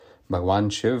भगवान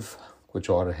शिव, कुछ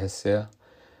और रहस्य।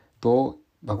 तो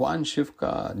भगवान शिव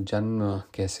का जन्म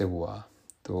कैसे हुआ?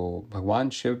 तो भगवान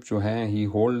शिव जो हैं, he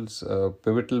holds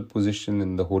pivotal position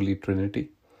in the holy Trinity.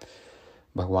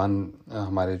 भगवान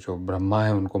हमारे जो ब्रह्मा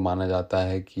हैं उनको माना जाता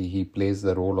है कि he plays the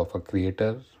role of a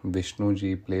creator, Vishnu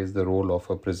ji plays the role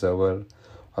of a preserver,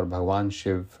 और भगवान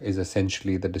Shiv is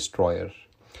essentially the destroyer.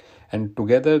 And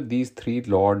together these three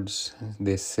lords,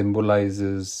 they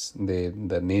symbolizes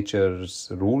the nature's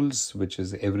rules, which is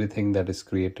everything that is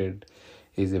created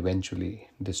is eventually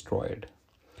destroyed.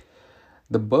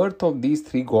 The birth of these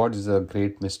three gods is a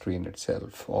great mystery in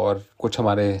itself. और कुछ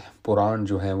हमारे पुराण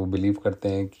जो हैं वो believe करते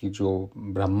हैं कि जो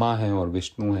ब्रह्मा हैं और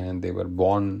विष्णु हैं, they were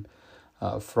born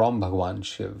from भगवान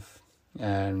शिव.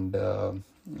 And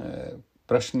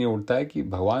प्रश्न ये उठता है कि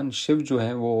भगवान शिव जो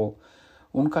हैं वो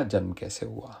उनका जन्म कैसे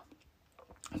हुआ?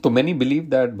 तो many believe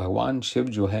that भगवान शिव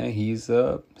जो हैं, he is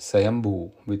a स्वयंभू,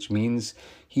 which means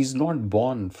he is not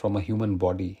born from a human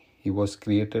body. He was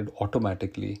created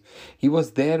automatically. He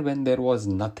was there when there was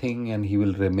nothing, and he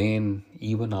will remain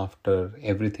even after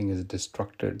everything is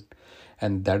destructed.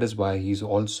 And that is why he is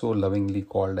also lovingly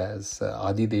called as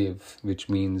Adidev, which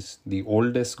means the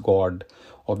oldest god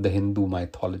of the Hindu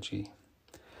mythology.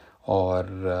 और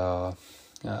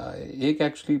एक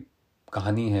actually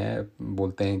कहानी है,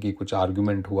 बोलते हैं कि कुछ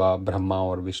argument हुआ ब्रह्मा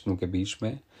और विष्णु के बीच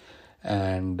में,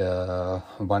 and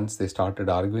once they started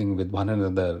arguing with one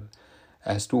another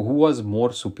as to who was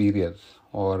more superior,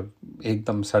 और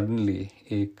एकदम सडनली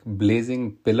एक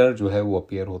ब्लेजिंग पिलर जो है वो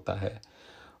अपीयर होता है.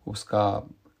 उसका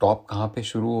टॉप कहाँ पे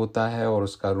शुरू होता है और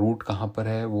उसका रूट कहाँ पर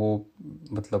है वो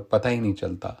मतलब पता ही नहीं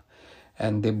चलता.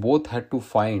 And they both had to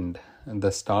find the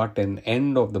start and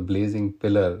end of the blazing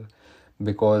pillar,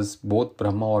 because both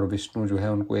Brahma और विष्णु जो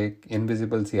है उनको एक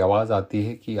इनविजिबल सी आवाज़ आती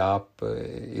है कि आप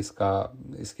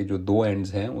इसके जो दो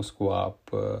एंड्स हैं उसको आप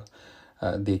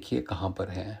देखिए कहाँ पर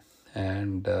हैं.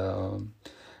 एंड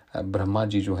ब्रह्मा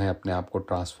जी जो हैं अपने आप को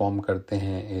ट्रांसफॉर्म करते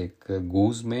हैं एक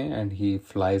गूज में, and he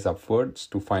flies upwards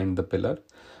to find the pillar.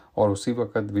 और उसी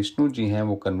वक्त विष्णु जी हैं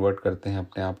वो कन्वर्ट करते हैं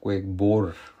अपने आप को एक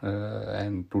boar,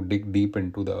 and to dig deep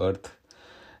into the earth.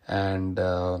 And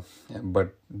but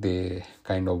they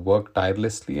kind of worked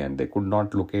tirelessly, and they could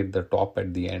not locate the top at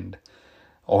the end,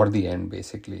 or the end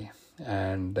basically.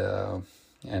 And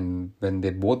when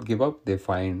they both give up, they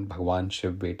find Bhagwan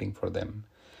Shiv waiting for them.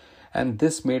 And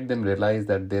this made them realize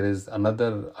that there is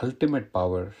another ultimate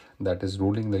power that is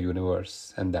ruling the universe,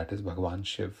 and that is Bhagwan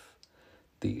Shiv.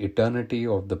 The eternity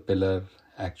of the pillar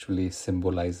actually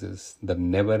symbolizes the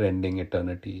never-ending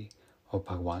eternity of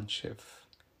Bhagwan Shiv.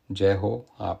 जय हो,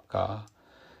 आपका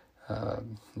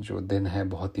जो दिन है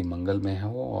बहुत ही मंगलमय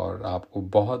हो, और आपको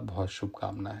बहुत बहुत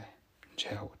शुभकामनाएं.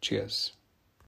 जय हो. चीयर्स.